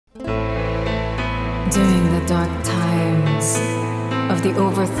During the dark times of the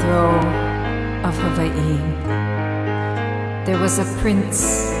overthrow of Hawaii, there was a prince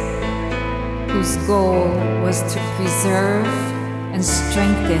whose goal was to preserve and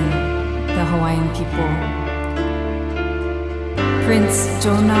strengthen the Hawaiian people. Prince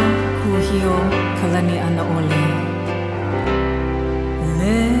Jonah Kūhiō Kalaniana'ole.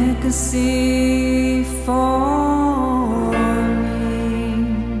 Legacy for me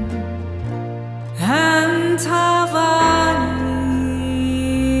and Hawaii.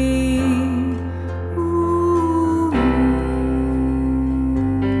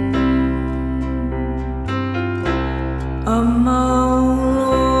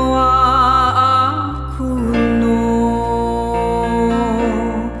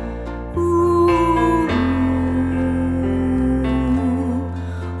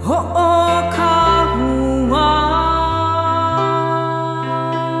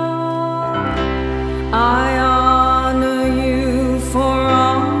 I honor you for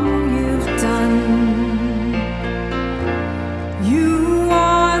all you've done. You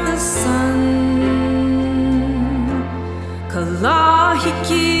are the sun,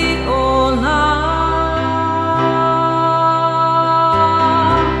 Kalahiki Ola,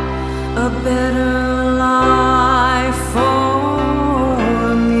 a better life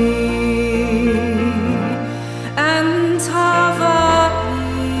for me and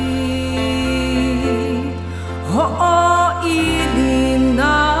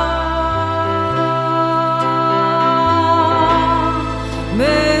Ilina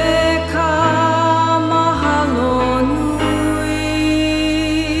meka mahalo nui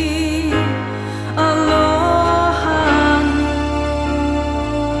aloha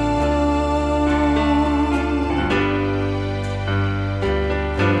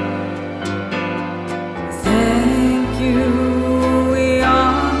Thank you, we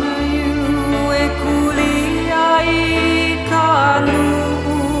honor you, e kuliai.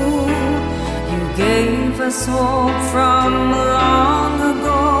 You gave us hope from long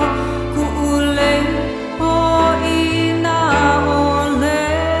ago. Ku'ule ho'ina'ole.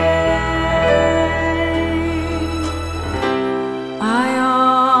 I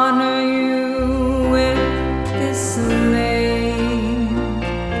honor you with this name,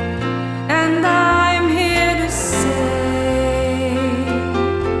 and I'm here to say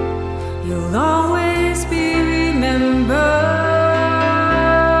you'll always be remembered.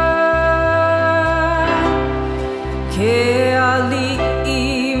 Ke ali'i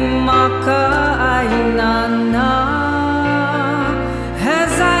maka'ainana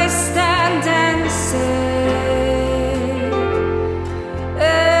as I stand and say e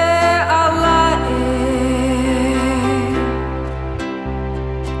ala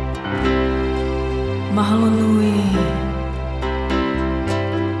Mahalo nui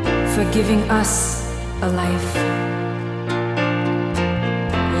for giving us a life,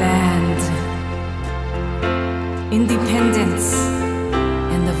 land, independence,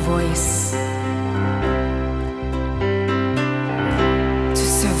 and the voice to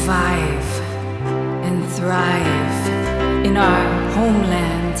survive and thrive in our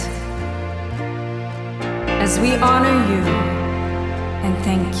homeland. As we honor you and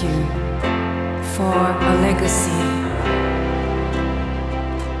thank you for a legacy.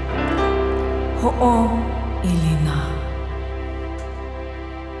 Ho'o Ilina.